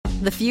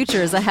The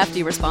future is a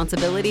hefty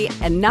responsibility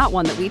and not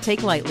one that we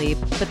take lightly.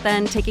 But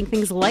then taking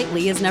things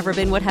lightly has never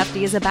been what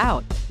Hefty is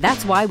about.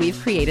 That's why we've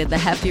created the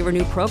Hefty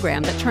Renew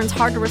program that turns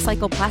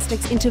hard-to-recycle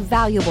plastics into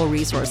valuable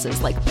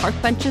resources like park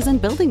benches and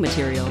building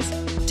materials.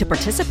 To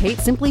participate,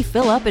 simply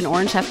fill up an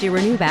orange Hefty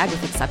Renew bag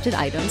with accepted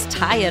items,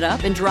 tie it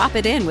up, and drop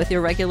it in with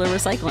your regular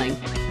recycling.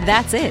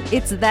 That's it.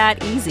 It's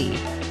that easy.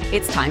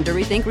 It's time to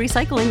rethink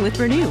recycling with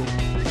Renew.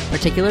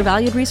 Particular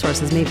valued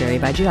resources may vary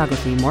by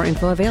geography. More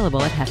info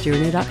available at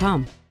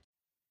heftyrenew.com.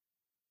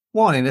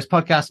 Warning, this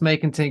podcast may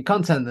contain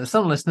content that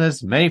some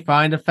listeners may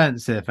find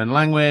offensive, and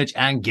language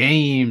and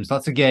games.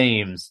 Lots of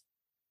games.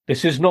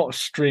 This is not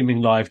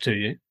streaming live to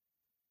you,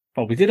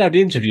 but we did have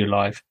the interview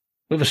live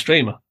with a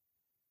streamer.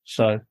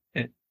 So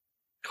it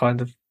kind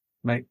of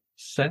makes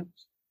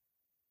sense.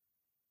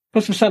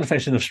 Put some sound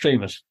effects in of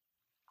streamers.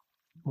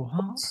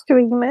 What?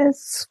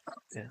 Streamers.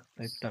 Yeah,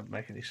 they don't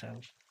make any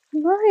sounds.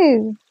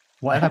 No.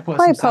 What if I put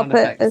Hi, some sound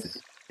Puppet. effects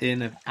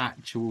in of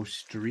actual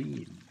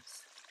streams?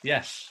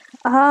 Yes.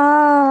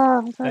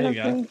 Ah, There you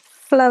go.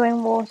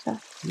 Flowing water.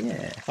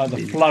 Yeah. Like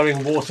the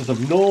flowing waters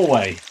of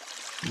Norway.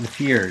 The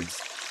fjords.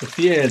 The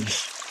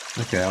fjords.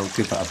 Okay, I'll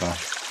give that a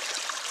bash.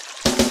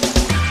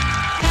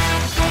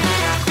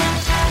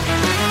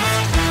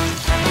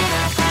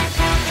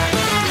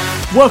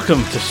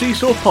 Welcome to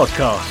Seesaw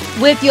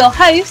Podcast. With your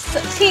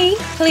hosts, T,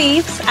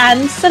 Cleves,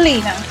 and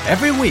Selena.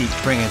 Every week,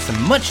 bringing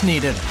some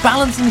much-needed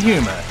balance and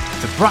humour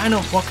to brighten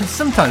up what can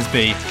sometimes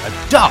be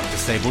a dark,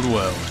 disabled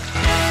world.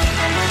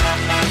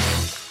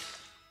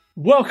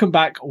 Welcome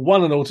back,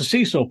 one and all, to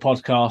Seesaw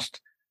Podcast,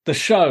 the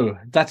show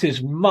that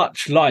is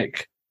much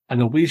like a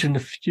Norwegian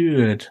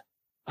fjord.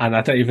 And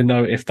I don't even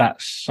know if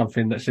that's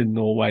something that's in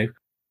Norway.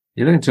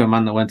 You're looking to a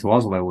man that went to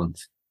Oslo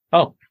once.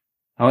 Oh,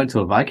 I went to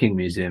a Viking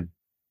museum.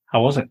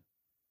 how was it?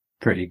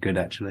 Pretty good,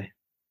 actually.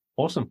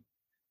 Awesome.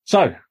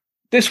 So,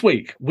 this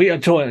week, we are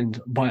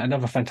joined by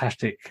another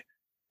fantastic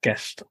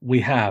guest.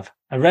 We have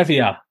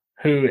Arevya,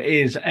 who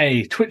is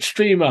a Twitch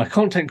streamer,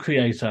 content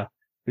creator,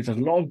 who does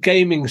a lot of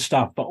gaming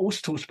stuff, but also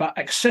talks about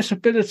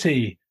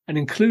accessibility and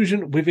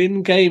inclusion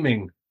within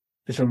gaming.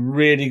 It's a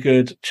really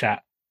good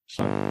chat.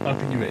 So,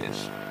 open your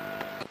ears.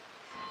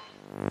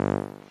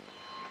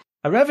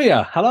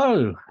 Arevya,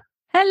 hello.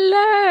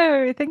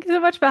 Hello. Thank you so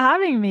much for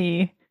having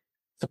me.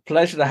 It's a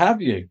pleasure to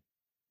have you.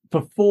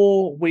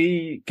 Before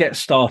we get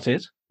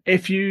started,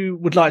 if you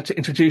would like to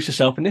introduce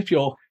yourself, and if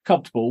you're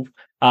comfortable,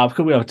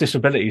 because we have a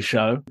disability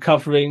show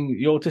covering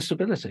your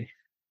disability.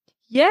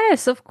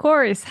 Yes, of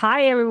course.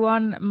 Hi,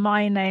 everyone.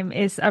 My name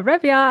is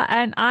Arevya,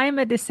 and I'm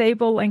a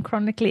disabled and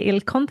chronically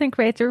ill content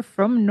creator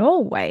from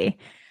Norway.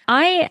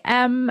 I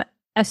am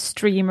a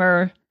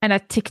streamer and a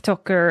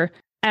TikToker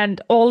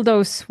and all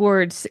those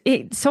words.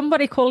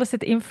 Somebody calls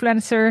it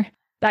influencer.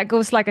 That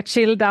goes like a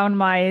chill down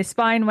my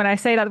spine when I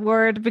say that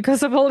word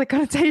because of all the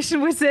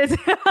connotation with it.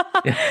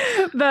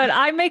 Yeah. But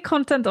I make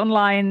content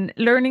online,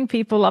 learning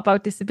people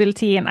about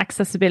disability and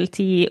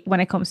accessibility when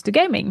it comes to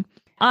gaming.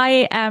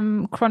 I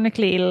am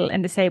chronically ill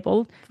and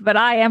disabled, but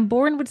I am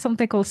born with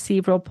something called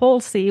cerebral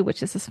palsy,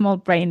 which is a small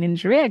brain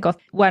injury I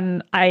got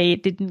when I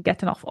didn't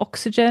get enough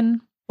oxygen,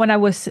 when I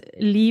was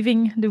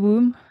leaving the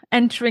womb,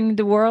 entering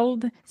the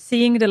world,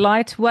 seeing the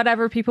light,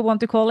 whatever people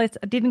want to call it.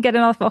 I didn't get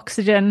enough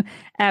oxygen.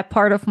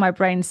 Part of my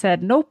brain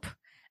said nope.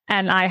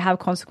 And I have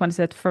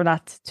consequences for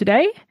that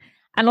today.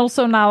 And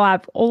also now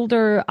I'm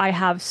older, I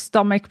have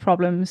stomach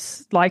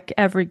problems like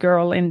every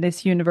girl in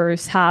this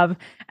universe have.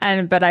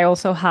 But I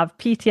also have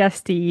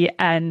PTSD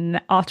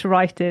and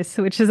arthritis,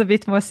 which is a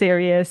bit more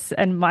serious,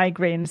 and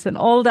migraines and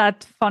all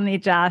that funny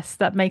jazz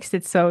that makes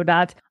it so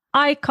that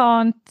I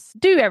can't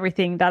do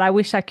everything that I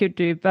wish I could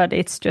do, but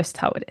it's just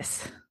how it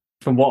is.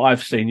 From what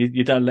I've seen,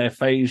 you don't let it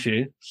faze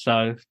you.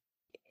 So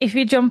if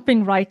you're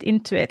jumping right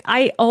into it,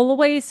 I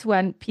always,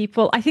 when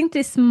people, I think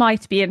this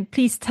might be, and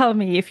please tell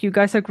me if you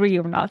guys agree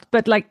or not,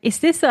 but like, is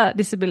this a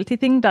disability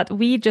thing that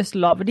we just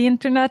love the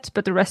internet,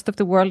 but the rest of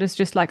the world is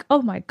just like,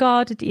 oh my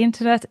God, the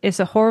internet is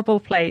a horrible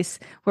place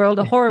where all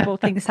the horrible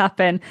things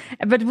happen.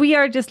 But we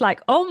are just like,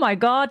 oh my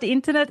God, the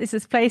internet is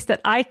this place that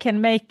I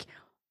can make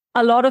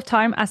a lot of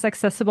time as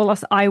accessible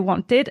as I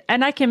wanted,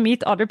 and I can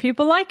meet other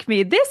people like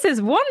me. This is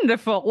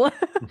wonderful.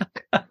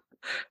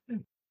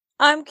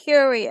 I'm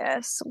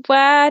curious,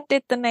 where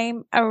did the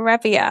name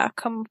Arevya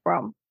come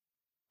from?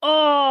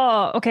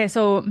 Oh, okay.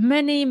 So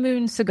many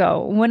moons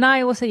ago, when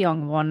I was a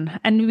young one,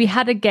 and we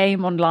had a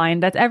game online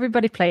that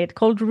everybody played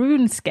called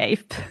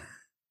RuneScape.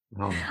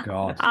 Oh,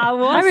 God.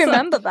 I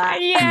remember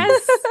that.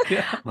 Yes.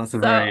 That's a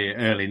very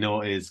early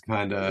noughties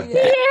kind of...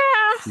 Yeah.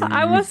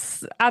 I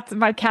was at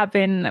my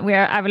cabin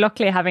where I was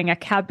luckily having a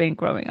cabin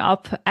growing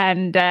up.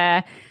 And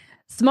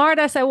smart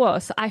as I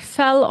was, I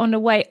fell on the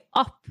way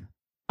up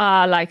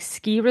like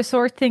ski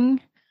resort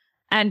thing.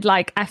 And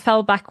like I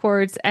fell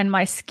backwards and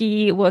my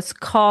ski was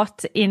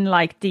caught in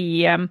like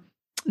the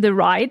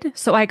ride.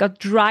 So I got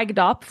dragged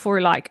up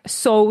for like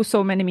so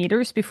many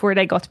meters before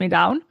they got me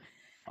down.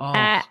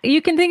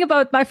 You can think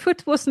about my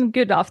foot wasn't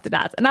good after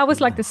that. And that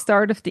was like the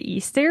start of the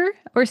Easter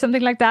or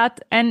something like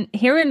that. And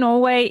here in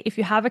Norway, if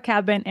you have a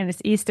cabin and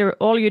it's Easter,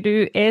 all you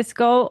do is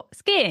go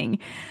skiing.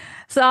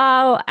 So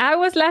I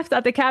was left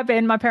at the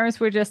cabin. My parents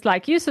were just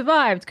like, you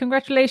survived.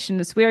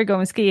 Congratulations. We are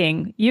going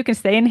skiing. You can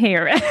stay in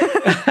here. And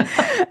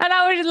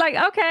I was just like,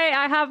 okay,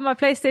 I have my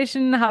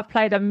PlayStation. I have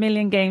played a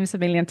million games a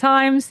million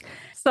times.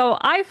 So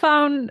I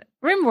found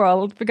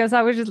RimWorld because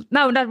I was just,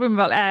 no, not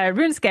RimWorld,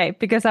 RuneScape,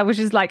 because I was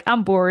just like,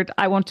 I'm bored.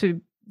 I want to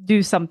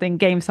do something,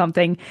 game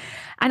something.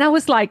 And I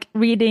was like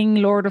reading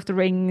Lord of the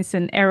Rings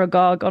and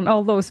Aragog on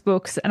all those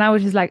books. And I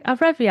was just like,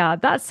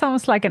 Arevya, that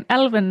sounds like an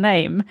elven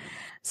name.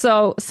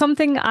 So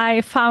something I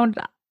found,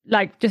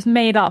 like just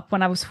made up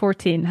when I was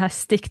 14, has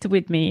sticked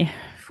with me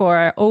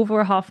for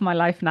over half my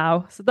life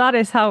now. So that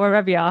is how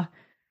Arevya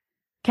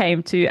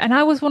came to. And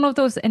I was one of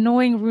those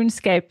annoying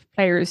RuneScape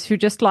players who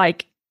just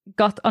like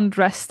got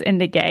undressed in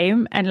the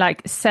game and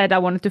like said I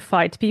wanted to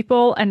fight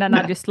people, and then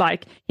I just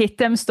like hit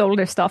them, stole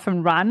their stuff,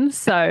 and ran.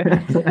 So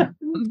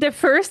the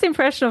first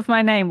impression of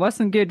my name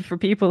wasn't good for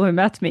people who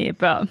met me,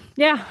 but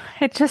yeah,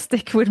 it just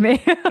stuck with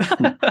me.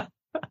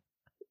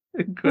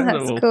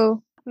 Incredible. That's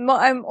cool.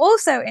 What I'm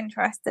also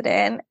interested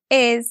in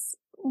is,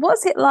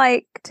 what's it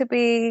like to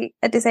be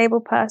a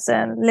disabled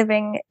person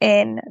living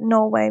in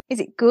Norway? Is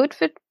it good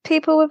for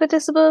people with a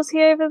disability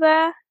over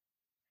there?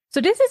 So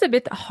this is a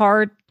bit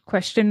hard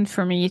question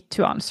for me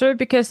to answer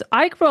because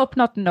I grew up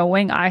not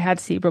knowing I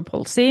had cerebral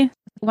palsy.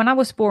 When I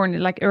was born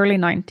in like early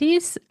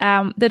 90s,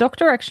 the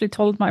doctor actually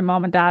told my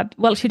mom and dad,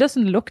 well, she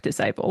doesn't look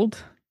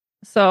disabled,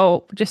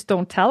 so just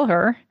don't tell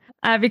her,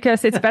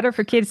 because it's better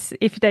for kids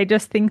if they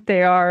just think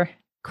they are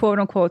quote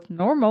unquote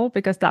normal,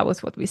 because that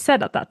was what we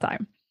said at that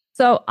time.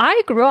 So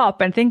I grew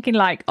up and thinking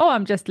like, oh,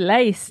 I'm just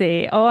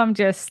lazy. Oh,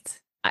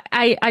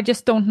 I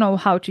just don't know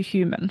how to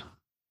human.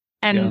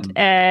 And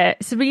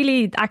it's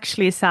really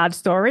actually a sad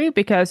story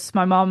because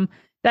my mom,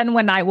 then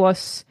when I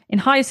was in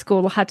high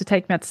school, had to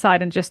take me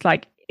outside and just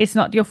like, it's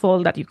not your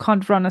fault that you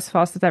can't run as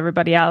fast as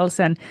everybody else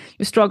and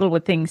you struggle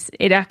with things.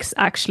 It's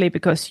actually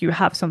because you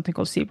have something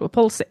called cerebral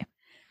palsy.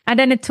 And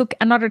then it took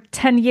another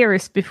 10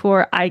 years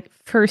before I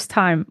first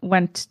time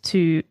went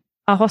to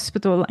a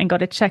hospital and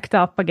got it checked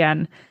up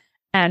again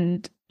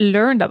and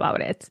learned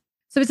about it.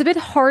 So it's a bit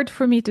hard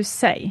for me to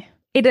say.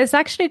 It is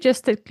actually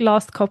just the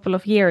last couple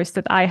of years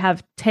that I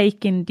have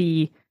taken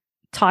the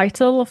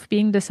title of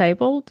being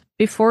disabled.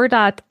 Before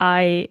that,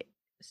 I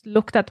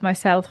looked at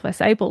myself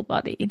as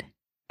able-bodied.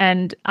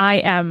 And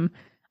I'm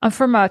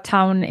from a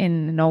town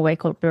in Norway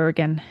called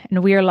Bergen,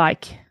 and we're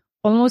like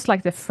almost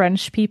like the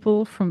French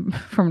people from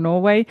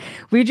Norway.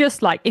 We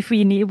just like, if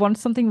we want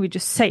something, we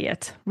just say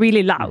it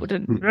really loud.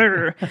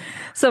 And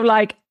so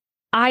like,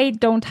 I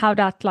don't have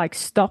that like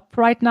stop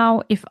right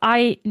now. If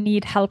I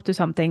need help to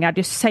something, I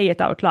just say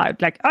it out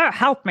loud, like, oh,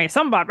 help me,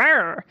 somebody.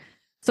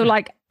 So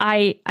like,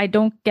 I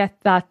don't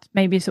get that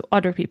maybe so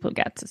other people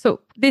get. So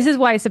this is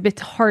why it's a bit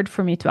hard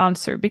for me to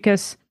answer,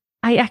 because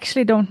I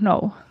actually don't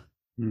know.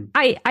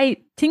 I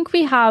think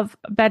we have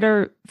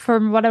better,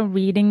 from what I'm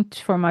reading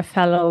from my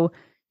fellow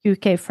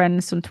UK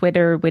friends on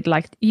Twitter, with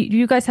like,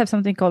 you guys have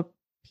something called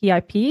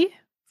PIP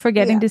for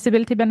getting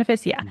disability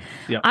benefits. Yeah.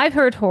 I've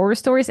heard horror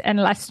stories, and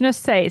let's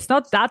just say it's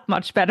not that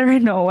much better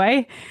in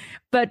Norway,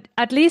 but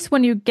at least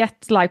when you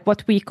get like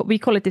what we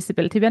call it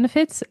disability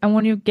benefits, and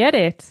when you get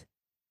it,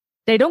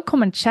 they don't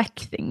come and check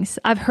things.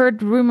 I've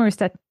heard rumors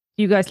that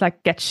you guys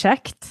like get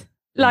checked.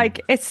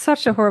 Like, it's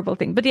such a horrible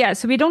thing. But yeah,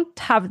 so we don't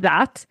have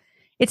that.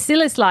 It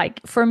still is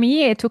like, for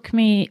me, it took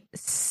me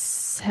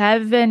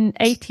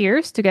 7-8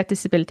 years to get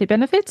disability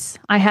benefits.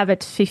 I have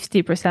it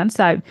 50%.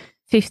 So I'm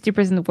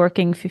 50%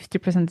 working,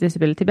 50%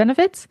 disability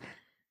benefits.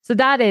 So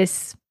that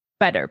is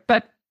better.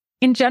 But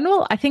in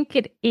general, I think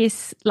it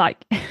is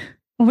like,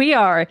 we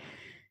are,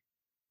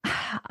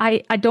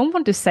 I don't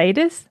want to say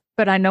this,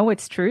 but I know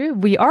it's true.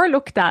 We are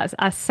looked at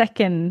as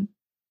second,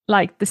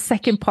 like the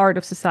second part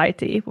of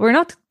society. We're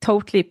not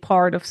totally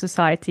part of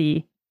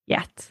society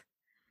yet.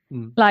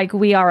 Like,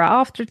 we are an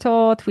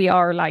afterthought. We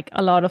are like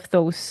a lot of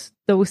those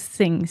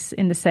things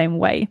in the same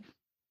way.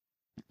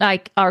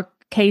 Like, our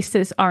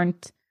cases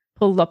aren't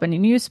pulled up in a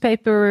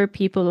newspaper.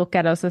 People look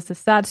at us as a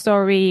sad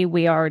story.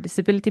 We are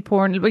disability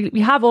porn.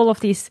 We have all of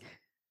these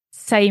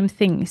same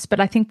things, but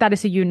I think that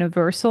is a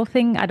universal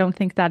thing. I don't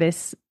think that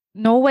is,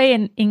 Norway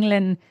and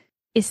England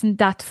isn't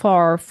that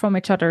far from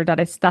each other that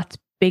it's that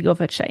big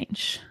of a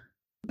change.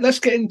 Let's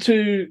get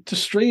into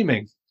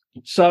streaming.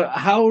 So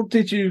how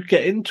did you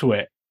get into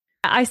it?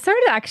 I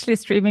started actually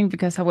streaming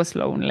because I was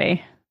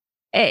lonely.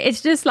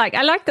 It's just like,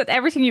 I like that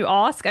everything you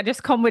ask, I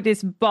just come with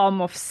this bomb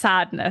of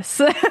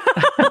sadness.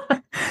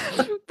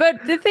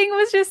 But the thing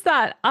was just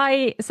that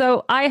I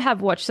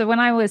have watched. So when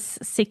I was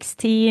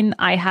 16,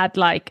 I had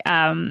like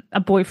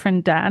a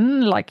boyfriend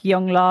then, like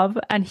young love,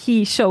 and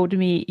he showed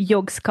me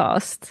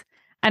Yogscast.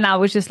 And I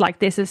was just like,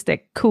 this is the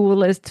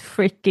coolest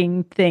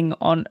freaking thing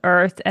on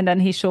earth. And then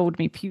he showed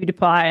me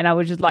PewDiePie, and I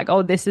was just like,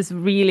 oh, this is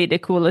really the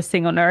coolest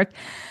thing on earth.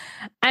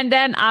 And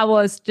then I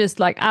was just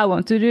like, I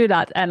want to do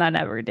that. And I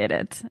never did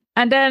it.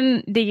 And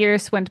then the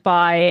years went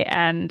by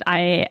and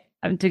I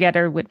am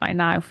together with my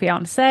now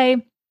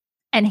fiance.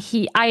 And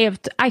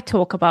I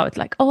talk about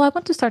like, oh, I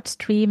want to start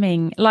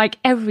streaming like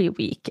every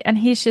week. And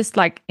he's just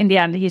like, in the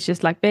end, he's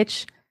just like,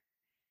 bitch,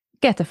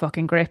 get a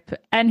fucking grip.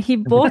 And he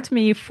bought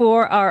me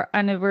for our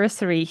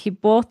anniversary, he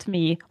bought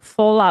me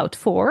Fallout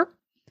 4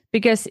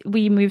 because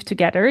we moved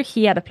together.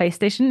 He had a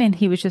PlayStation and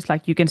he was just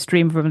like, you can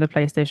stream from the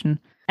PlayStation.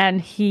 And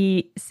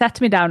he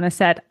sat me down and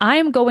said,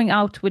 I'm going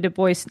out with the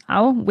boys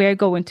now. We're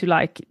going to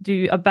like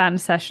do a band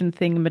session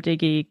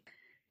thingamajiggy.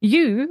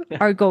 You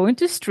are going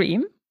to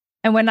stream.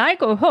 And when I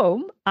go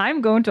home,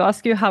 I'm going to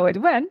ask you how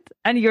it went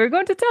and you're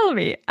going to tell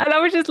me. And I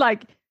was just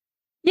like,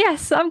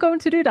 yes, I'm going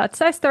to do that.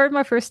 So I started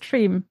my first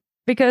stream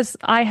because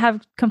I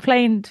have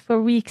complained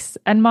for weeks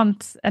and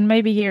months and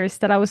maybe years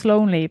that I was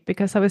lonely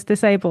because I was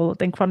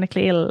disabled and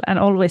chronically ill and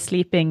always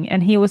sleeping.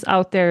 And he was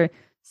out there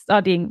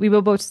studying. We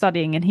were both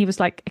studying and he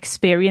was like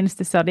experienced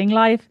the studying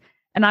life.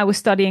 And I was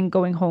studying,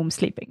 going home,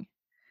 sleeping.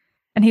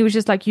 And he was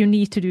just like, you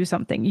need to do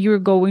something. You're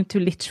going to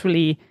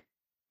literally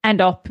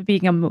end up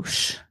being a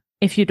mush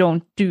if you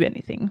don't do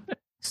anything.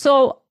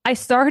 So I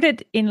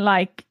started in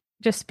like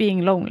just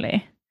being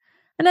lonely.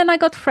 And then I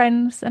got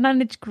friends and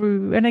then it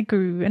grew and it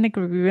grew and it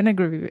grew and it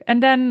grew.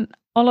 And then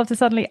all of a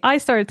sudden I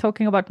started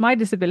talking about my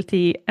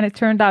disability and it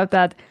turned out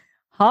that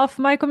half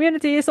my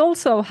communities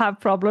also have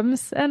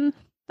problems. And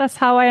that's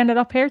how I ended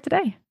up here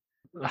today.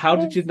 How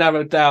did you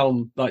narrow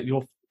down like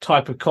your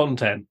type of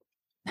content?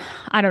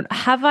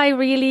 Have I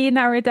really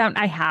narrowed it down?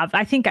 I have.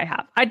 I think I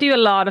have. I do a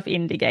lot of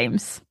indie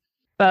games,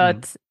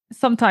 but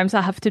sometimes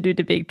I have to do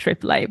the big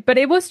AAA. But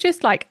it was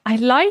just like, I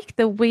like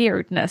the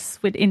weirdness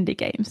with indie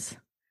games.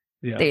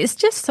 Yeah. There's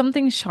just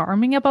something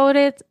charming about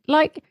it.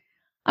 Like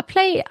I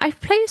play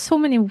so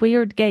many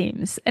weird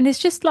games and it's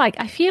just like,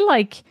 I feel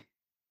like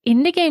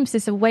indie games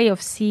is a way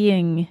of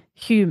seeing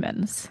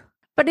humans.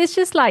 But it's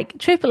just like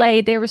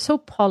AAA, they were so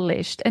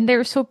polished and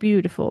they're so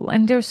beautiful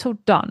and they're so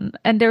done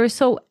and they're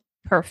so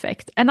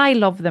perfect. And I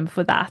love them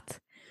for that.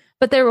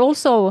 But they're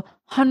also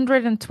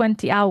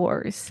 120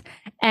 hours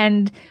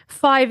and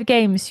 5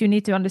 games you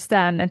need to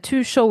understand and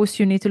 2 shows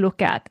you need to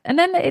look at. And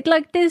then it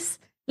like this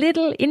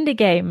little indie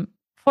game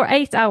for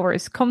 8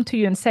 hours come to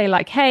you and say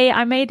like, hey,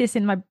 I made this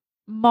in my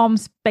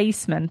mom's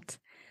basement.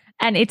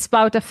 And it's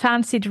about a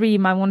fancy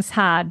dream I once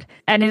had.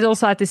 And it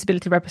also had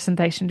disability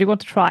representation. Do you want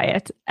to try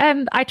it?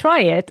 And I try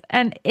it.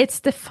 And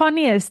it's the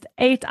funniest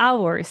 8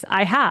 hours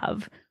I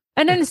have.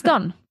 And then it's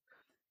done.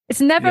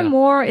 It's never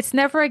more. It's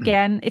never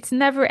again. It's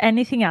never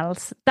anything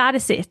else. That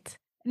is it.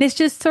 And it's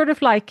just sort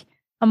of like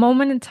a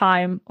moment in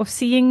time of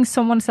seeing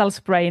someone else's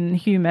brain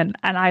human.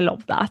 And I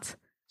love that.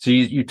 So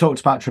you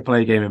talked about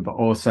AAA gaming, but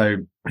also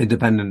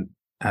independent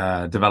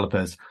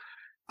developers.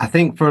 I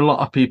think for a lot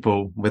of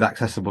people with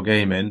accessible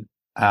gaming,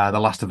 The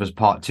Last of Us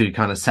Part 2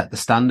 kind of set the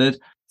standard.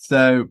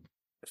 So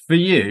for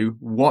you,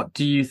 what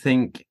do you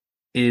think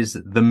is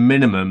the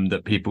minimum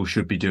that people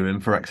should be doing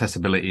for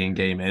accessibility in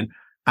gaming?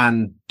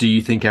 And do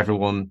you think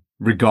everyone,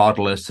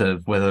 regardless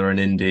of whether they're an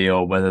indie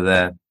or whether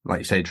they're, like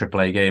you say,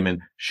 AAA gaming,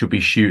 should be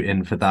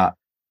shooting for that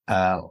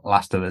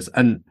Last of Us?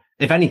 And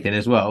if anything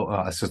as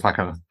well, it's just like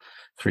a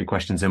 3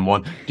 questions in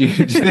one. Do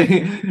you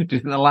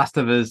think The Last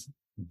of Us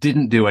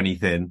didn't do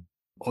anything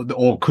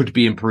or could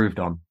be improved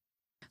on?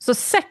 So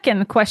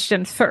second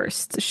question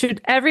first.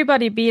 Should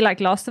everybody be like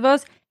Last of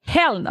Us?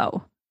 Hell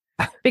no.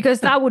 Because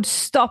that would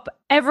stop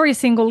every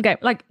single game.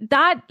 Like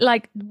that,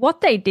 like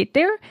what they did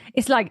there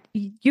is like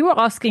you are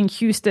asking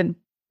Houston,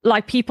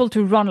 like people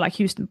to run like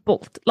Houston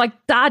Bolt. Like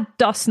that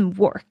doesn't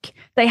work.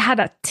 They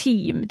had a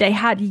team. They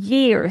had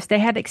years. They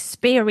had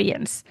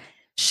experience.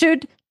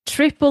 Should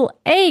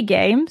AAA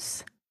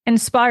games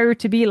inspire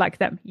to be like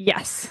them?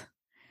 Yes.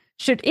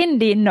 Should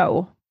indie?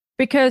 No.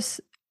 Because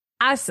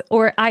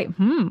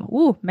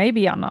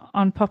maybe an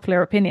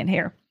unpopular opinion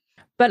here.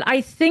 But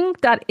I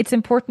think that it's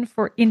important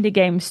for indie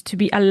games to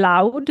be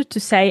allowed to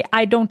say,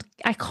 I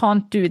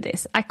can't do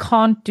this. I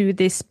can't do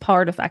this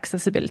part of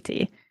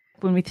accessibility.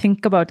 When we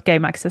think about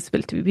game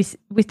accessibility,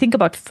 we think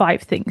about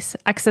 5 things.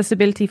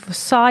 Accessibility for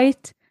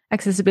sight,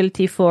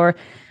 accessibility for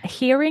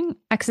hearing,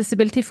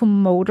 accessibility for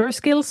motor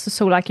skills,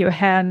 so like your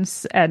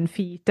hands and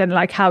feet and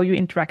like how you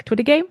interact with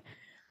the game.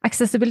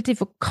 Accessibility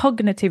for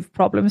cognitive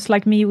problems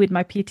like me with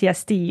my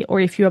PTSD, or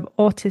if you have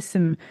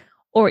autism,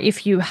 or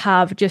if you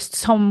have just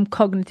some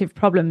cognitive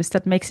problems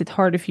that makes it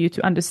harder for you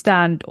to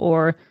understand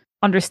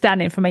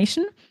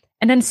information.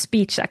 And then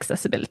speech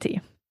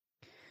accessibility.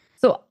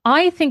 So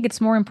I think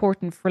it's more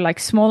important for like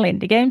small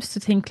indie games to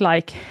think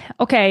like,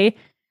 okay,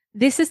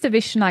 this is the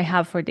vision I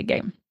have for the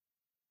game.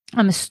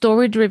 I'm a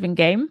story-driven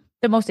game.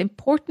 The most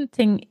important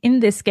thing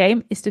in this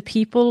game is the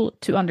people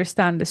to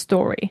understand the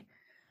story.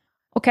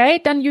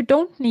 Okay, then you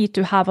don't need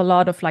to have a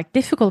lot of like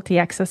difficulty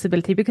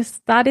accessibility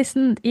because that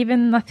isn't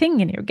even a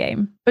thing in your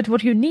game. But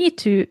what you need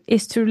to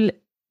is to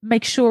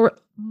make sure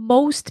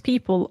most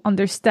people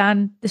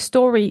understand the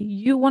story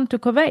you want to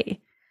convey.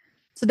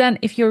 So then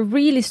if you're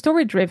really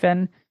story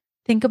driven,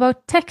 think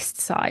about text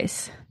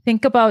size.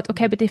 Think about,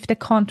 okay, but if they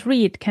can't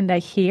read, can they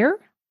hear?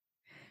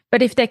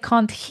 But if they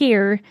can't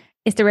hear,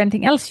 is there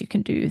anything else you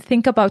can do?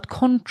 Think about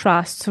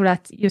contrast so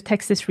that your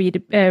text is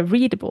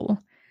readable.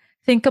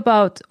 Think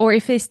about, or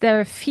if is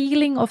there a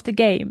feeling of the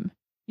game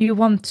you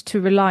want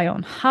to rely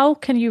on? How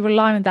can you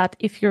rely on that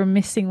if you're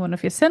missing one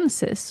of your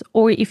senses,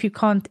 or if you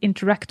can't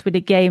interact with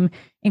the game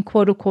in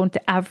quote unquote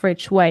the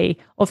average way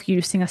of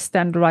using a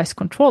standardized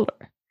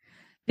controller?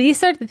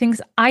 These are the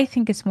things I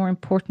think is more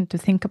important to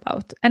think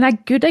about. And a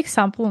good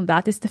example on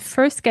that is the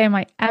first game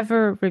I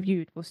ever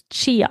reviewed was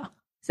Chia.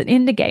 It's an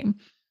indie game.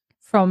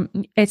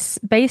 It's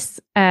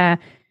based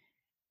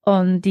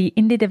on the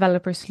indie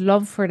developers'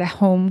 love for their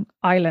home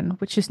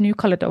island, which is New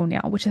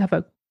Caledonia, which have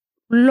a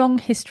long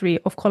history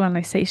of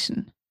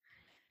colonization.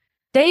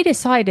 They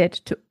decided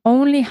to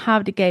only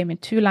have the game in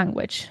two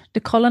languages, the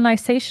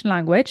colonization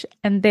language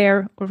and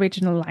their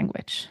original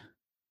language.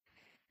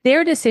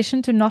 Their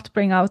decision to not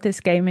bring out this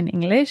game in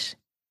English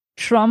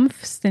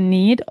trumps the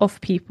need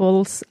of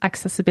people's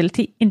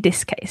accessibility in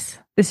this case.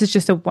 This is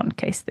just a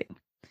one-case thing.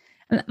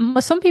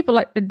 And some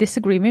people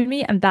disagree with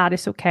me, and that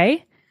is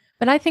okay.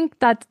 But I think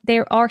that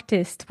their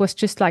artist was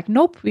just like,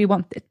 nope, we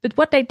want it. But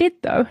what they did,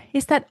 though,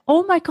 is that,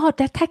 oh my God,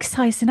 that text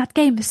size in that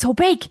game is so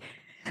big.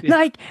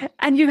 Yeah.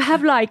 And you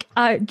have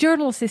a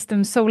journal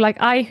system. So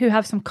I, who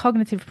have some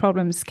cognitive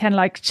problems,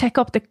 can check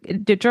up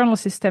the journal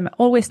system,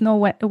 always know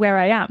where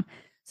I am.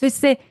 So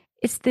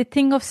it's the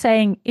thing of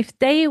saying, if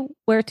they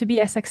were to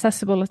be as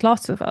accessible as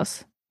lots of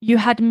us, you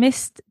had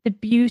missed the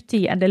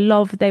beauty and the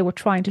love they were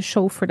trying to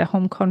show for the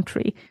home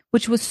country,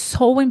 which was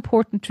so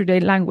important to their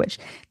language.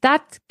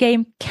 That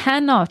game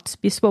cannot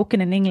be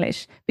spoken in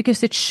English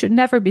because it should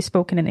never be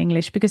spoken in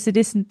English because it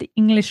isn't the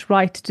English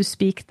right to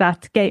speak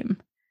that game.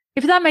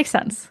 If that makes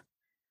sense.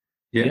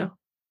 Yeah,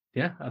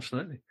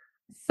 absolutely.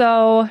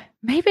 So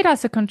maybe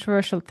that's a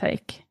controversial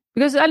take.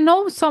 Because I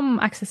know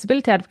some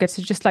accessibility advocates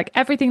are just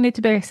everything needs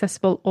to be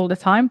accessible all the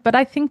time. But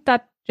I think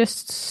that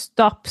just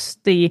stops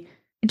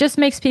it just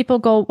makes people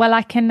go, well,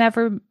 I can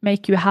never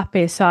make you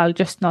happy, so I'll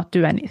just not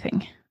do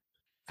anything.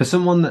 For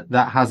someone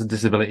that has a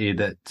disability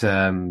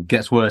that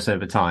gets worse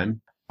over time,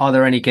 are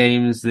there any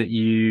games that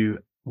you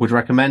would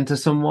recommend to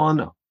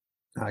someone?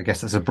 I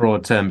guess that's a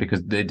broad term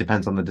because it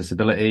depends on the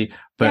disability.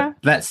 But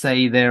let's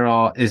say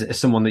is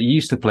someone that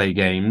used to play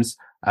games,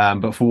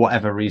 but for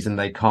whatever reason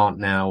they can't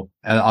now.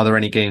 Are there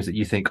any games that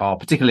you think are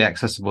particularly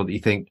accessible that you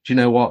think, do you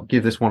know what,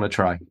 give this one a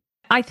try?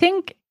 I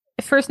think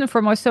first and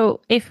foremost, so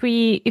if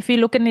we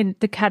look in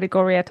the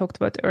category I talked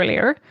about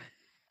earlier,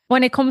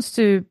 when it comes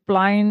to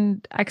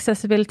blind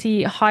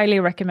accessibility, highly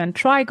recommend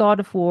try God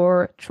of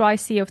War, try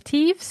Sea of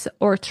Thieves,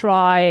 or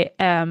try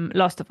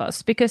Last of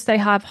Us, because they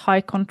have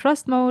high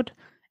contrast mode.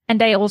 And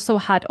they also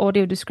had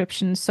audio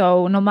description.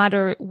 So no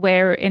matter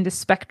where in the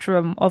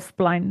spectrum of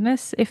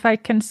blindness, if I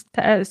can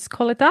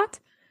call it that,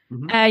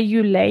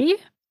 you lay,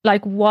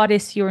 what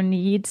is your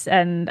needs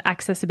and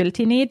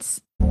accessibility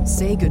needs.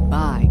 Say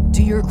goodbye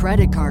to your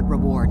credit card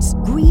rewards.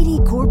 Greedy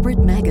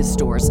corporate mega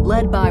stores,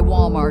 led by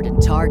Walmart and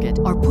Target,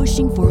 are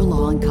pushing for a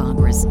law in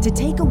Congress to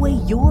take away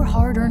your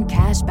hard-earned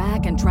cash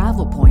back and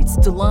travel points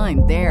to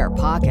line their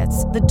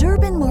pockets. The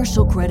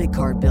Durbin-Marshall credit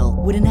card bill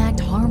would enact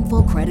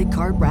harmful credit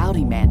card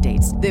routing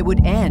mandates that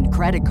would end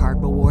credit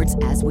card rewards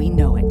as we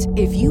know it.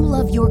 If you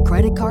love your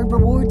credit card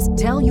rewards,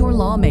 tell your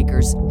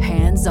lawmakers,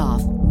 hands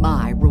off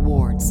my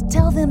rewards.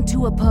 Tell them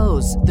to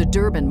oppose the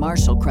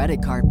Durbin-Marshall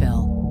credit card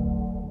bill.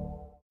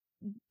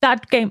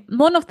 That game,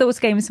 one of those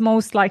games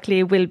most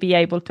likely will be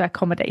able to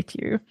accommodate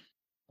you.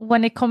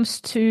 When it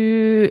comes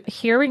to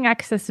hearing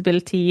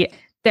accessibility,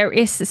 there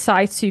is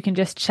sites you can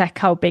just check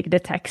how big the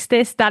text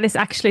is. That is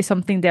actually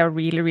something they're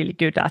really, really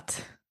good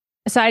at.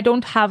 So I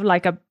don't have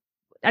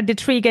the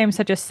three games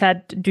I just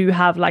said do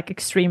have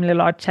extremely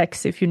large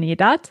text if you need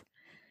that.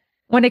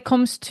 When it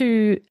comes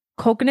to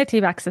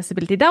cognitive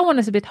accessibility, that one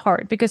is a bit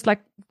hard because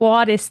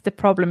what is the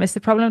problem? Is the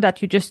problem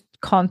that you just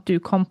can't do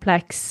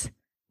complex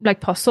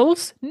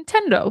puzzles?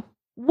 Nintendo.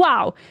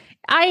 Wow.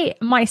 I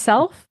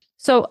myself,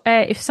 so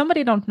if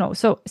somebody don't know,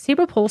 so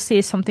cerebral palsy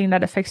is something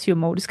that affects your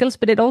motor skills,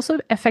 but it also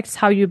affects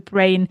how your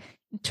brain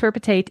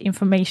interpretate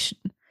information.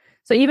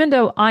 So even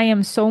though I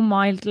am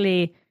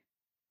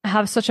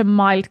have such a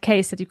mild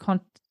case that you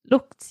can't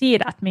see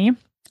it at me,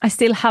 I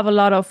still have a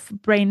lot of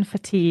brain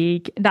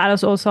fatigue that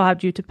is also have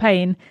due to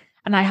pain.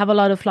 And I have a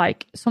lot of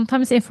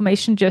sometimes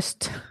information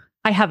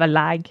I have a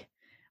lag.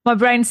 My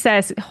brain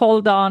says,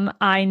 hold on,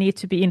 I need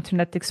to be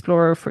Internet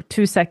Explorer for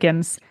 2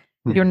 seconds.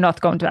 You're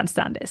not going to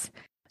understand this.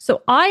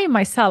 So I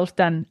myself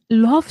then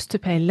loves to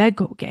play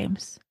Lego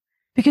games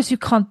because you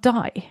can't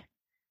die.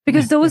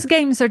 Because those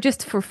games are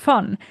just for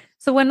fun.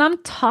 So when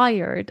I'm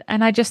tired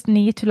and I just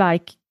need to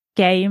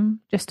game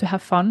just to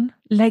have fun,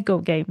 Lego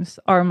games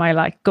are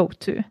my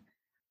go-to.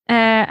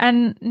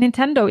 And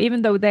Nintendo,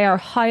 even though they are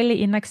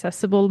highly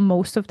inaccessible,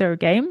 most of their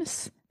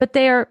games, but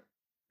they are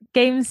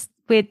games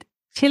with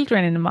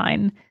children in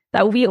mind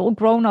that we all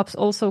grown-ups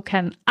also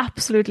can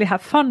absolutely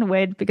have fun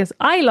with because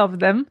I love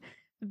them,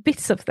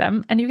 bits of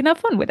them, and you can have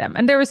fun with them.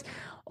 And there is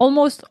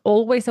almost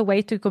always a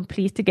way to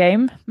complete the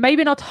game.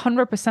 Maybe not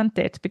 100%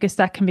 it, because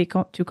that can be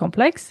too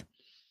complex.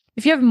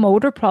 If you have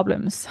motor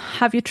problems,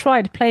 have you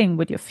tried playing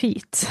with your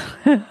feet?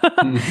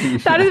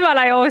 That is what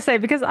I always say,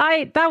 because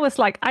I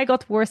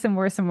got worse and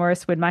worse and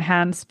worse with my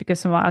hands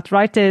because of my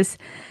arthritis.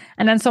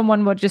 And then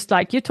someone would just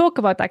like, you talk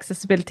about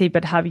accessibility,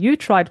 but have you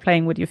tried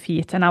playing with your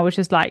feet? And I was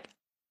just like,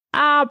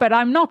 but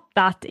I'm not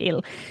that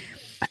ill.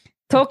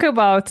 Talk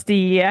about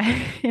the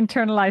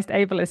internalized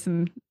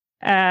ableism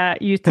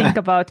you think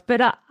about,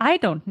 but I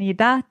don't need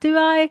that, do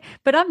I?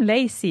 But I'm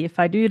lazy if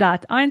I do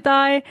that, aren't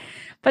I?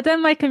 But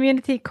then my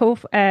community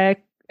co-founded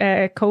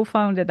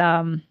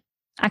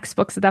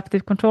Xbox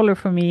Adaptive Controller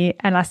for me,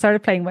 and I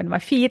started playing with my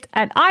feet,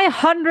 and I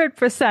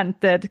 100%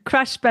 did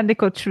Crash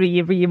Bandicoot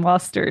 3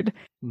 Remastered.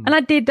 And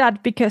I did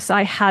that because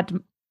I had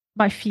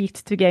my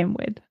feet to game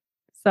with.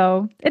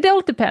 So it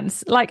all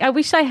depends. Like, I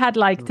wish I had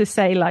to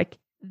say like,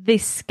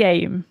 this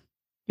game,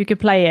 you can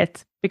play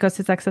it because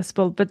it's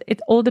accessible, but it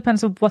all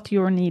depends on what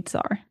your needs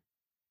are.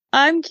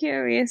 I'm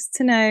curious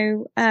to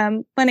know,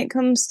 when it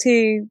comes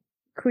to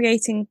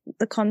creating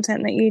the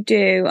content that you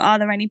do, are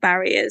there any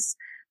barriers?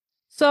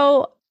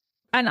 So,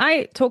 and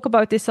I talk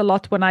about this a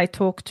lot when I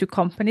talk to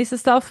companies and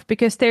stuff,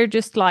 because they're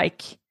just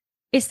like,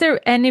 is there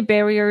any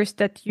barriers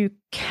that you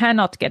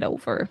cannot get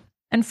over?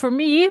 And for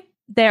me,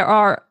 there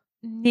are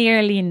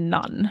nearly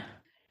none.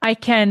 I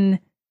can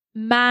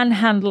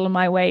manhandle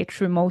my way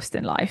through most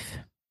in life.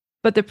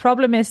 But the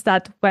problem is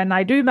that when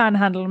I do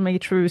manhandle me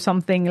through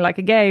something like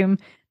a game,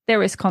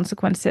 there is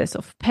consequences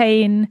of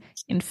pain,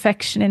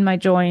 infection in my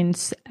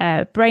joints,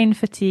 brain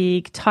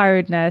fatigue,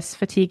 tiredness,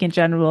 fatigue in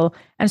general,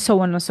 and so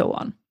on and so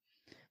on.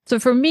 So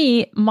for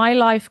me, my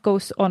life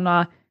goes on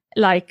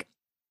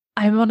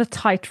I'm on a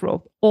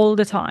tightrope all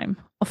the time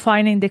of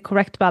finding the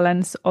correct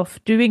balance of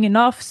doing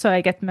enough so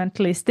I get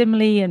mentally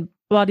stimuli and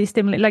body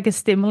stimuli, like a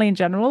stimuli in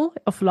general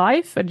of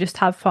life, and just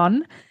have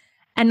fun,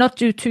 and not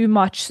do too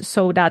much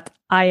so that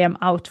I am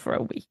out for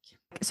a week.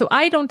 So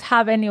I don't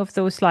have any of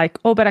those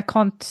but I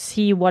can't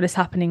see what is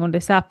happening on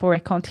this app, or I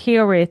can't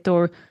hear it,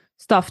 or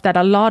stuff that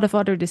a lot of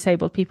other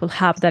disabled people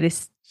have that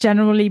is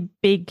generally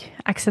big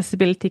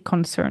accessibility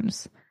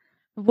concerns.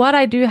 What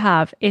I do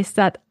have is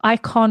that I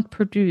can't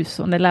produce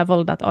on the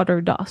level that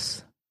other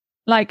does.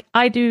 Like,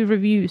 I do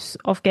reviews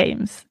of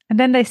games, and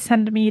then they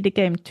send me the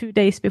game 2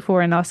 days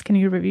before and ask, can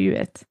you review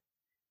it?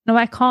 No,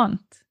 I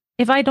can't.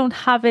 If I don't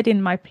have it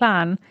in my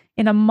plan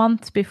in a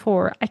month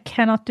before, I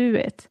cannot do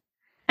it.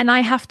 And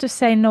I have to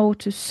say no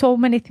to so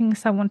many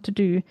things I want to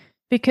do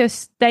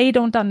because they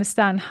don't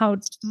understand how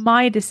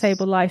my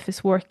disabled life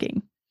is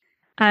working.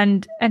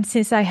 And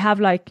since I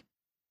have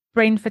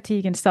brain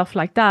fatigue and stuff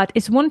like that,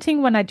 it's one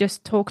thing when I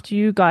just talk to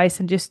you guys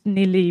and just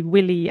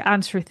nilly-willy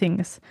answer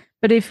things.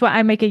 But if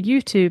I make a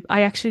YouTube,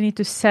 I actually need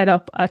to set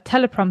up a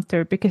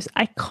teleprompter because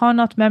I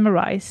cannot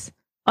memorize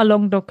a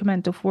long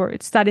document of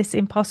words. That is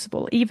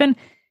impossible. Even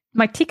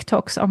my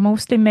TikToks are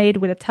mostly made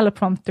with a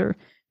teleprompter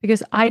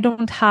because I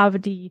don't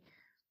have the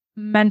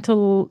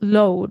mental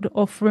load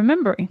of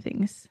remembering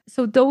things.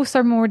 So those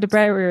are more the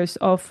barriers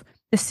of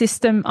the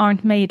system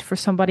aren't made for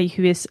somebody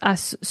who is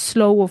as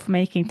slow of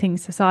making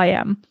things as I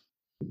am.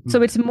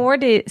 So it's more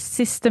the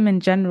system in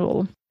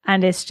general,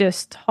 and it's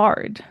just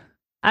hard.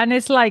 And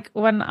it's like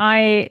when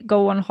I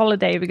go on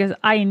holiday, because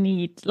I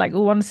need,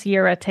 once a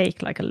year I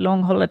take a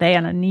long holiday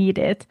and I need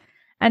it.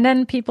 And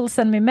then people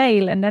send me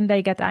mail and then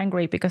they get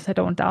angry because I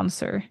don't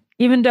answer.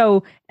 Even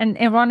though, and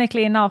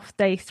ironically enough,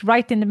 they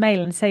write in the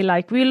mail and say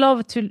we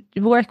love to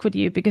work with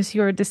you because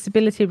you're a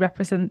disability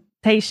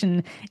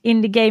representation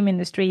in the game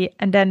industry.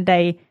 And then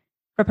they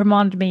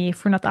reprimand me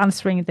for not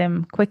answering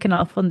them quick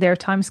enough on their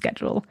time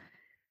schedule.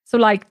 So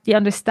the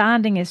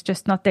understanding is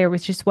just not there,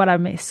 which is what I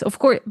miss. Of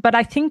course, but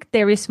I think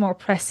there is more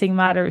pressing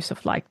matters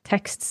of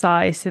text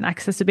size and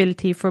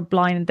accessibility for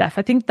blind and deaf.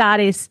 I think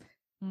that is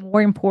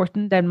more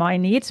important than my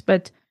needs,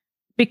 but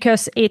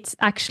because it's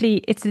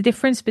the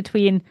difference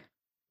between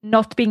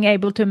not being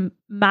able to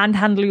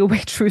manhandle your way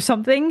through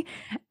something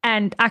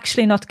and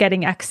actually not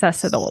getting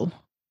access at all.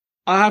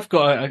 I have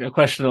got a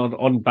question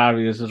on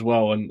barriers as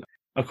well. And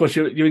of course,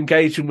 you're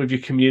engaging with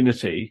your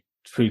community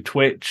through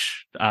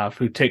Twitch,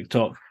 through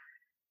TikTok.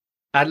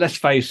 And let's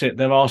face it,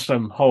 there are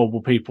some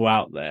horrible people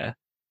out there.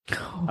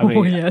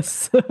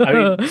 Yes.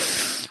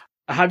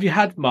 Have you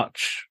had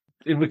much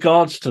in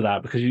regards to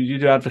that? Because you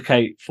do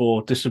advocate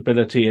for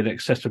disability and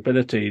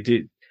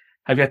accessibility.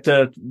 Have you had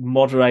to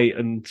moderate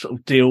and sort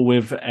of deal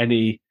with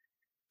any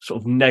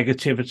sort of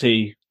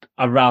negativity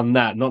around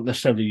that, not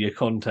necessarily your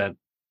content?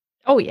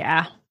 Oh,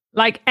 yeah.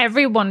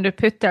 Everyone to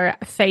put their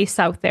face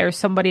out there,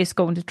 somebody is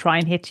going to try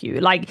and hit you.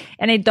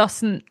 And it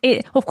doesn't,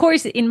 of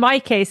course, in my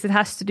case, it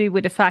has to do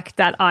with the fact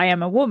that I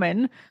am a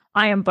woman,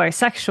 I am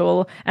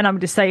bisexual, and I'm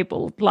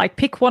disabled.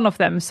 Pick one of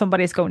them,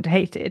 somebody's going to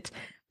hate it.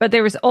 But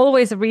there is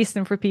always a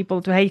reason for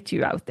people to hate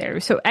you out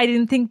there. So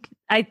I think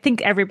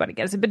everybody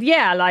gets it. But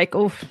yeah,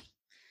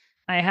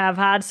 I have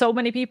had so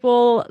many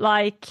people,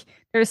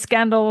 there's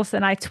scandals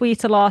and I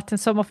tweet a lot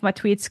and some of my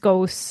tweets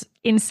goes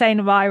insane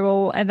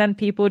viral. And then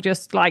people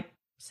just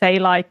say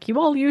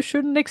well, you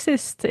shouldn't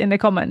exist in the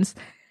comments.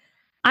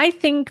 I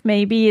think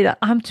maybe that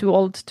I'm too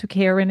old to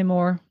care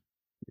anymore.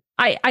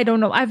 I don't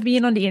know. I've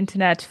been on the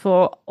internet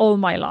for all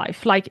my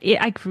life. Like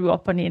I grew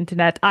up on the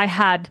internet. I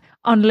had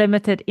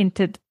unlimited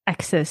internet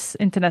access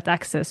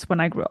when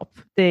I grew up.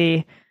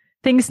 The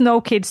things no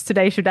kids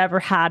today should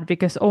ever had,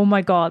 because oh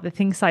my God, the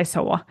things I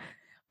saw.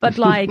 But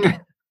like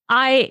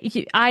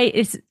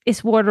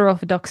it's water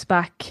off a duck's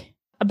back.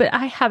 But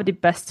I have the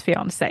best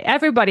fiance.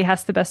 Everybody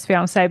has the best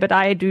fiance, but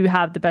I do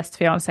have the best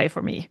fiance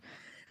for me.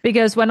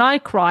 Because when I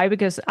cry,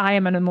 because I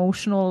am an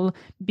emotional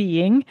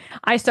being,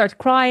 I start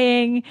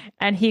crying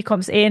and he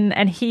comes in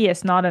and he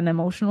is not an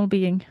emotional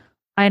being.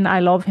 And I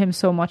love him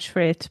so much for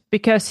it,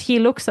 because he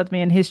looks at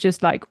me and he's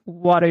just like,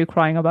 what are you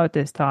crying about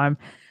this time?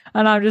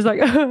 And I'm just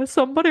like,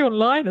 somebody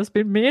online has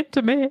been mean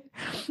to me.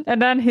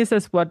 And then he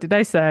says, what did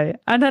I say?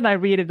 And then I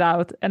read it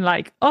out and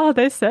like, oh,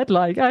 they said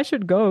like, I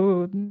should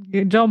go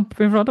jump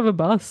in front of a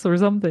bus or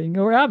something,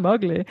 or I'm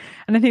ugly.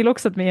 And then he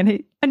looks at me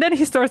and then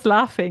he starts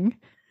laughing.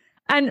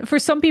 And for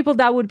some people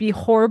that would be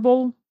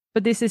horrible,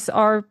 but this is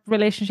our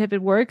relationship,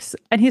 it works.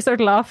 And he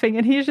started laughing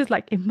and he's just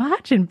like,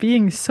 imagine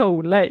being so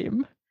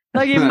lame.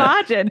 Like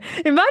imagine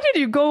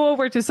you go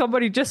over to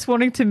somebody just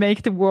wanting to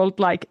make the world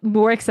like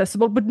more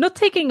accessible, but not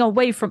taking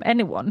away from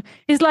anyone.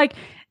 He was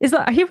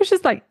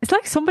just like, it's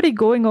like somebody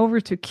going over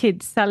to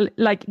kids,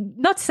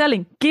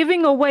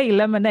 giving away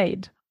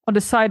lemonade on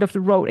the side of the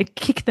road and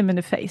kick them in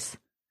the face.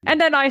 And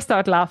then I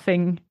start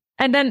laughing.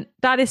 And then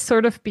that is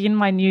sort of been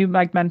my new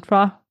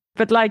mantra.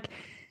 But like,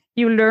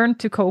 you learn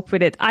to cope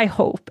with it, I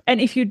hope.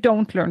 And if you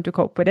don't learn to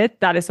cope with it,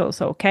 that is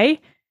also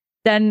okay.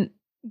 Then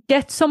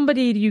get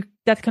somebody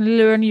that can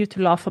learn you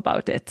to laugh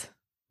about it.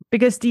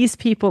 Because these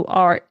people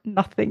are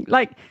nothing.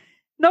 Like,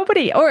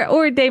 nobody,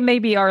 or they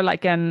maybe are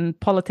like a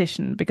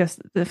politician, because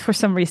for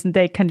some reason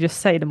they can just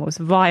say the most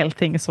vile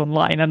things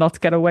online and not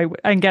get away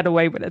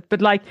with it.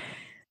 But like,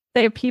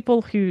 they are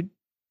people who,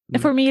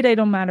 for me, they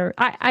don't matter.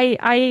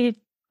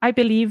 I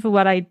believe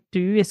what I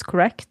do is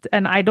correct,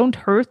 and I don't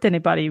hurt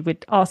anybody with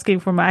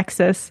asking for my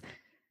access.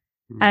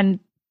 And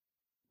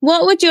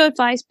what would your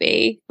advice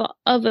be for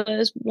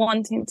others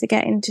wanting to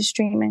get into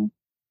streaming?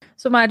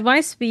 So my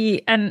advice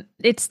be, and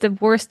it's the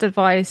worst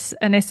advice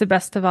and it's the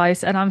best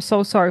advice, and I'm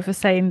so sorry for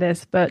saying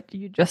this, but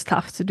you just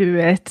have to do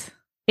it.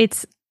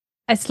 It's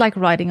like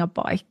riding a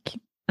bike.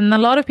 And a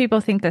lot of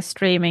people think that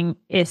streaming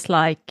is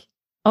like,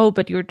 oh,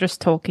 but you're just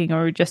talking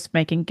or just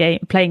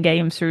playing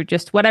games or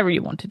just whatever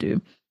you want to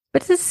do.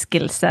 But it's a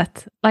skill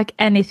set like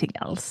anything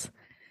else.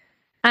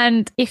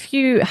 And if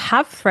you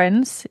have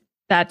friends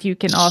that you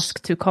can ask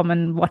to come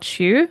and watch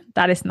you,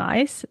 that is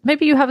nice.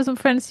 Maybe you have some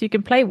friends you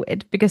can play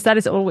with, because that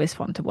is always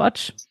fun to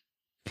watch.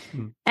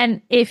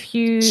 And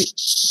you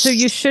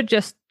should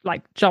just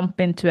like jump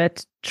into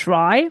it,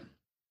 try.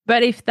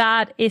 But if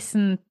that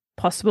isn't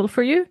possible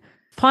for you,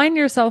 find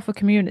yourself a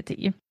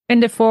community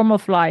in the form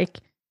of like,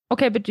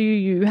 okay, but do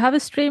you have a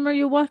streamer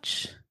you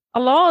watch? A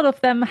lot of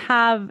them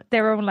have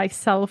their own like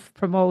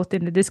self-promote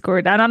in the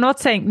Discord. And I'm not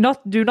saying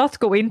do not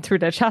go into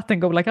the chat and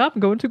go like, I'm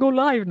going to go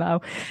live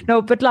now.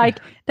 No, but like,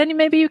 then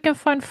maybe you can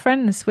find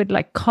friends with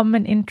like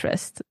common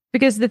interest.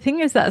 Because the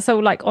thing is that, so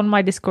like on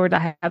my Discord,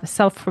 I have a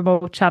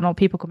self-promote channel.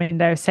 People come in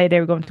there, say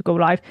they're going to go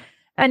live.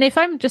 And if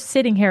I'm just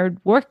sitting here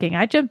working,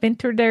 I jump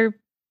into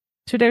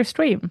their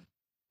stream.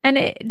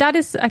 And that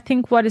is, I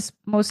think, what is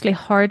mostly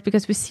hard,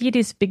 because we see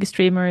these big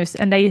streamers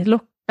and they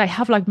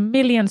have like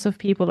millions of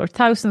people or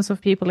thousands of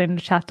people in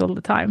the chat all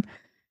the time.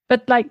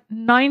 But like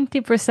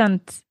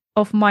 90%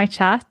 of my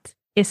chat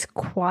is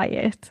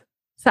quiet.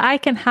 So I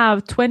can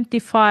have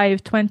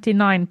 25,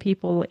 29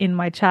 people in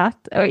my chat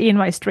or in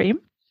my stream,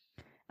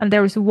 and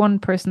there is one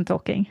person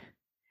talking.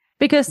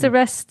 Because the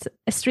rest,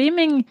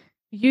 streaming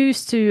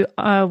used to,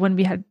 when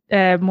we had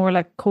more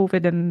like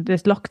COVID and the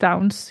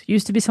lockdowns,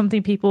 used to be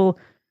something people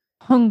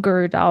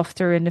hungered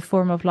after in the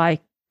form of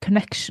like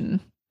connection.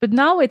 But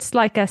now it's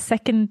like a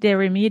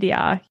secondary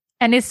media.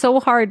 And it's so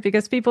hard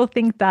because people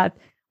think that,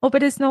 oh, but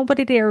there's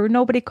nobody there,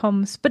 nobody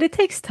comes. But it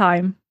takes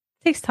time.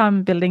 It takes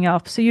time building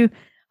up. So you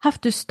have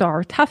to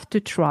start, have to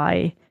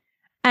try,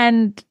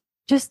 and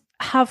just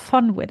have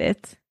fun with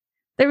it.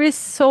 There is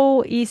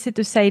so easy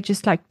to say,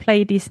 just like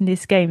play these and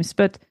these games.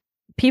 But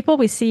people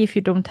will see if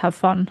you don't have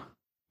fun.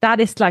 That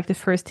is like the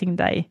first thing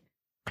they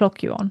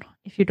clock you on,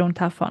 if you don't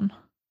have fun.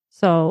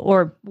 So,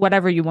 or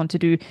whatever you want to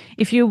do.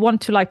 If you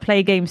want to like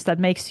play games that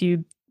makes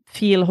you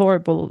feel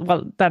horrible,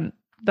 well, then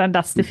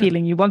that's the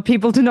feeling you want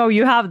people to know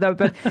you have, though.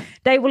 But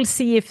they will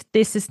see if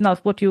this is not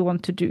what you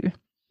want to do.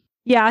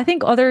 Yeah, I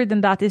think other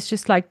than that, it's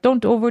just like,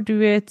 don't overdo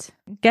it.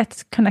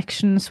 Get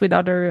connections with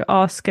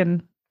ask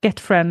and get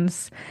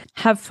friends.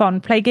 Have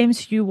fun. Play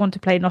games you want to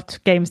play, not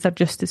games that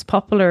just is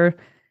popular.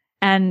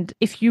 And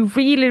if you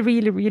really,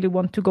 really, really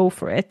want to go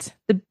for it,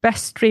 the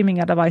best streaming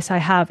advice I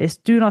have is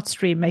do not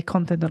make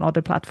content on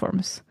other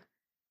platforms.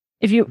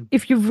 If you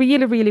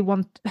really,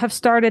 really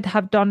have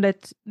done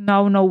it,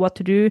 now know what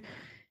to do,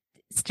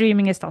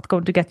 streaming is not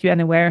going to get you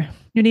anywhere.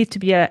 You need to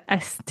be a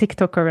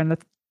TikToker and a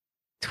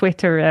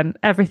Twitter and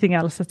everything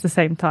else at the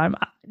same time.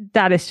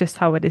 That is just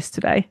how it is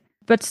today.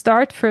 But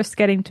start first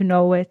getting to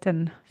know it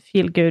and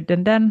feel good.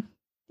 And then,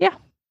 yeah,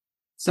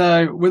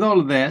 So, with all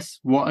of this,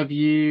 what have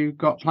you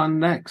got planned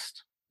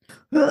next?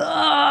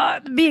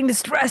 Being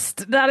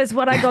distressed. That is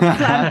what I got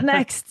planned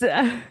next.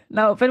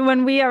 No, but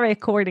when we are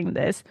recording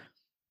this,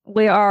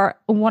 we are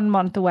 1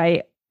 month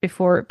away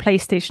before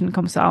PlayStation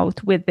comes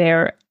out with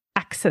their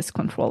access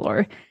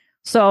controller.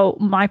 So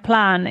my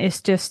plan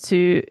is just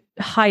to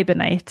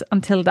hibernate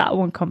until that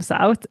one comes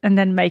out and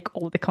then make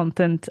all the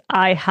content.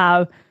 I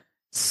have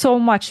so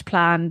much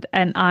planned,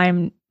 and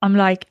I'm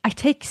like, I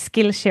take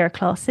Skillshare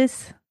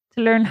classes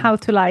to learn how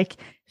to like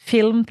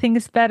film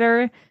things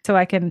better so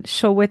I can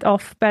show it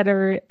off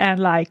better,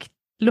 and like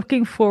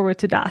looking forward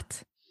to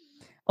that.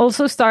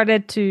 Also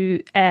started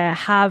to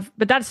have,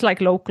 but that's like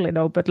locally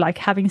though, but like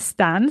having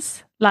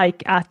stands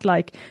like at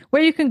like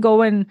where you can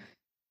go, and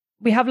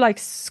we have like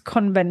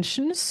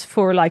conventions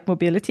for like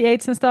mobility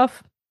aids and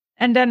stuff.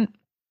 And then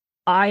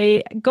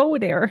I go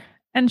there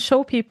and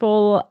show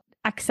people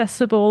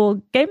accessible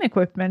game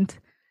equipment.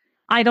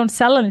 I don't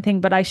sell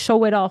anything, but I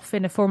show it off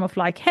in the form of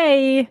like,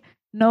 hey,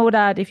 know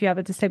that if you have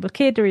a disabled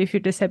kid or if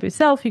you're disabled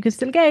yourself, you can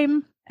still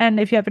game. And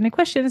if you have any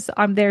questions,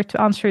 I'm there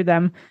to answer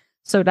them,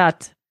 so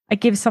that I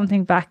give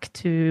something back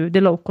to the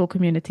local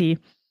community.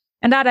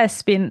 And that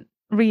has been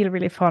really,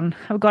 really fun.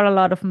 I've got a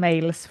lot of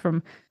mails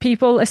from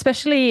people,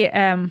 especially,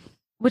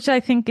 which I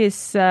think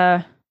is,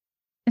 it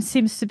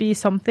seems to be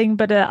something,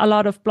 but a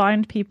lot of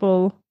blind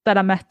people that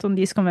I met on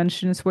these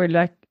conventions were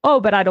like, oh,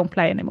 but I don't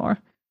play anymore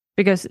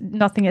because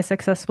nothing is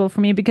accessible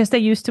for me, because they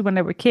used to when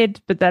they were a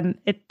kid, but then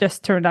it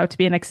just turned out to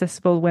be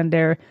inaccessible when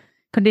their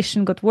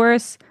condition got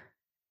worse.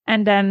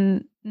 And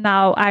then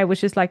now I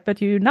was just like,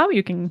 but now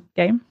you can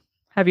game.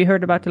 Have you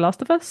heard about The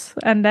Last of Us?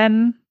 And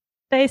then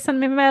they send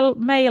me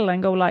mail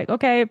and go like,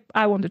 okay,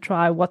 I want to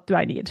try. What do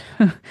I need?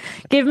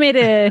 give me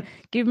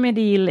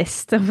the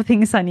list of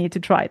things I need to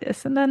try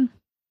this, and then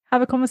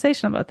have a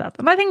conversation about that.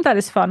 And I think that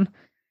is fun.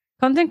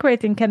 Content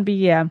creating can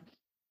be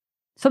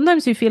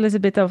sometimes you feel it's a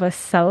bit of a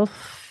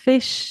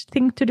selfish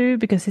thing to do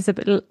because it's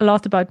a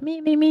lot about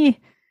me.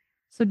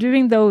 So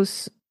doing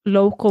those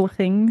local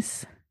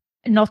things,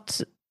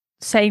 not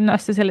saying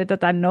necessarily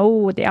that I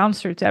know the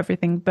answer to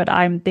everything, but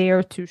I'm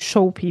there to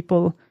show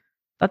people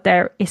that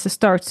there is a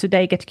start so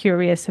they get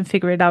curious and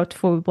figure it out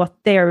for what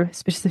their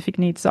specific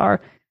needs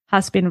are,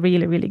 has been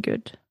really, really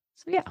good.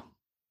 So yeah.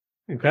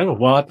 Incredible.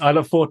 Well, I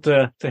look forward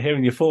to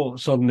hearing your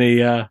thoughts on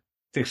the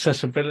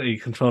accessibility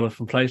controller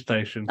from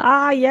PlayStation.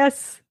 Ah,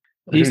 yes.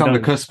 He's on the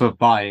cusp of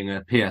buying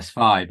a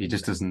PS5. He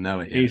just doesn't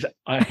know it yet.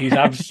 He's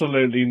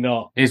absolutely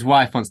not. His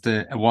wife wants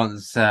him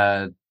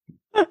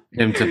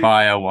to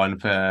buy a one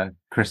for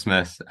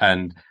Christmas,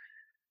 and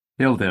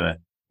he'll do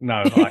it.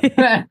 No,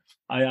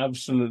 I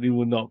absolutely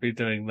will not be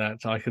doing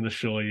that, I can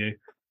assure you.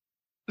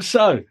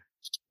 So,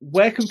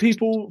 where can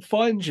people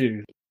find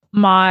you?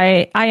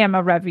 I am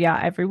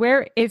Arevya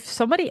everywhere. If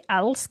somebody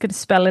else can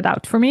spell it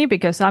out for me,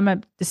 because I'm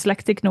a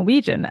dyslexic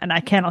Norwegian and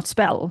I cannot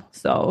spell,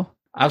 so...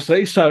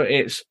 Absolutely. So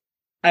it's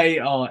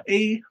Arevya.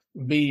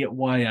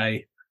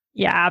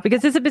 Yeah,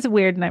 because it's a bit of a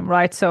weird name,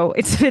 right? So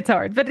it's a bit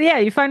hard. But yeah,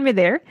 you find me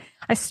there.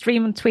 I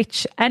stream on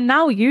Twitch and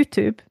now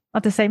YouTube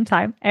at the same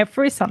time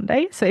every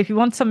Sunday. So if you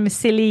want some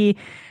silly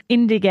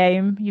indie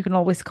game, you can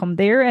always come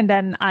there. And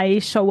then I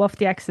show off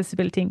the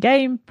accessibility in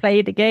game,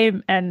 play the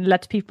game, and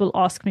let people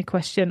ask me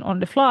questions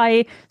on the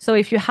fly. So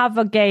if you have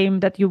a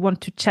game that you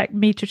want to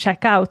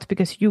check out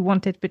because you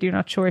want it, but you're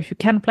not sure if you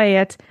can play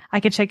it,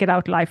 I can check it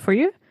out live for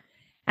you.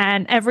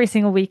 And every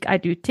single week I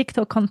do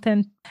TikTok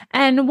content.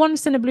 And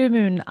once in a blue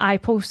moon, I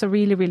post a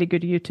really, really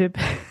good YouTube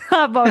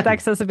about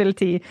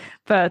accessibility.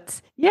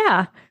 But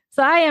yeah,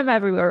 so I am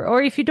everywhere.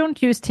 Or if you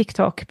don't use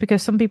TikTok,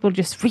 because some people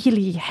just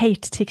really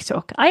hate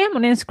TikTok, I am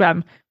on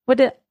Instagram with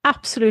the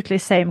absolutely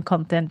same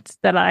content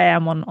that I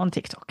am on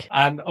TikTok.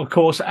 And of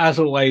course, as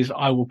always,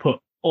 I will put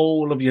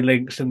all of your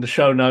links in the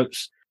show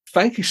notes.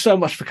 Thank you so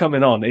much for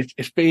coming on.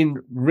 It's been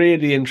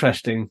really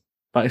interesting,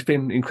 but it's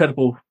been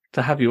incredible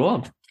to have you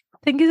on.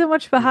 Thank you so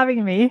much for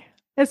having me.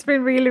 It's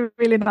been really,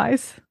 really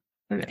nice.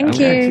 Thank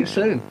you. See you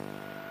soon.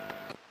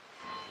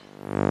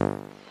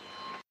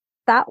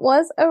 That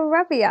was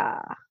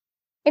Arevya.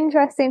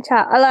 Interesting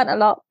chat. I learned a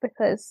lot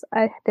because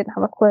I didn't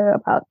have a clue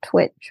about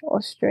Twitch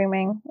or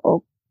streaming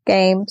or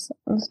games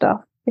and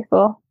stuff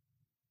before.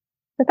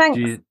 So thanks.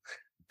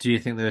 Do you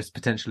think there's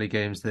potentially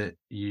games that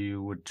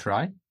you would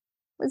try?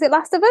 Was it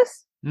Last of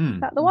Us? Is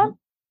that the one?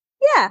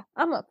 Yeah,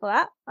 I'm up for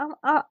that.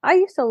 I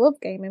used to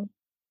love gaming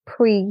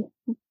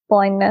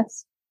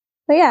pre-blindness.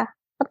 So yeah,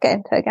 I'd get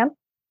into it again.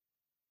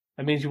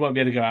 That means you won't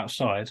be able to go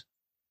outside.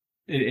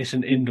 It's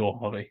an indoor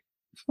hobby.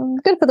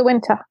 Good for the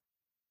winter.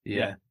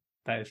 Yeah,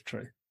 that is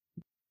true.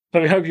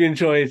 So we hope you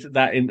enjoyed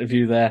that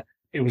interview there.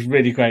 It was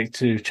really great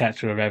to chat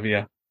to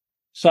Arevya.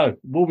 So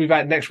we'll be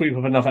back next week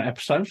with another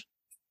episode.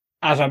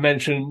 As I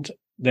mentioned,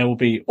 there will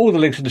be all the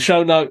links in the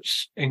show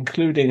notes,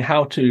 including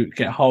how to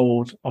get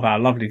hold of our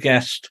lovely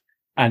guest,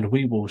 and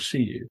we will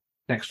see you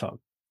next time.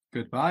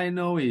 Goodbye,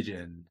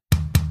 Norwegian.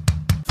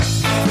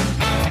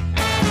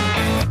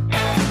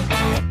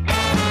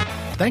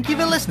 Thank you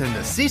for listening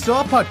to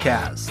Seesaw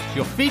Podcast.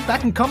 Your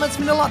feedback and comments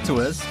mean a lot to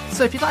us,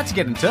 so if you'd like to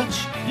get in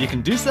touch, you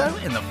can do so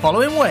in the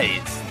following ways.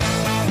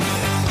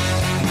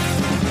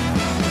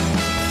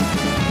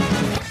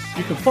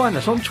 You can find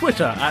us on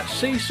Twitter at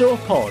Seesaw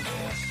Pod,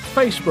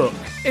 Facebook,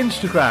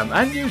 Instagram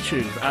and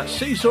YouTube at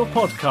Seesaw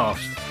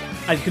Podcast.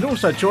 And you can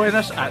also join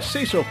us at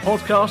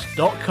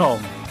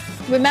seesawpodcast.com.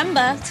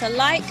 Remember to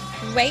like,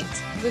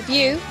 rate,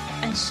 review,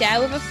 and share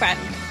with a friend.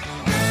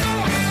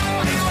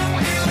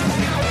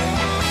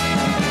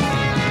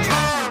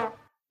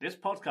 This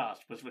podcast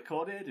was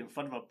recorded in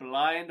front of a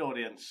blind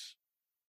audience.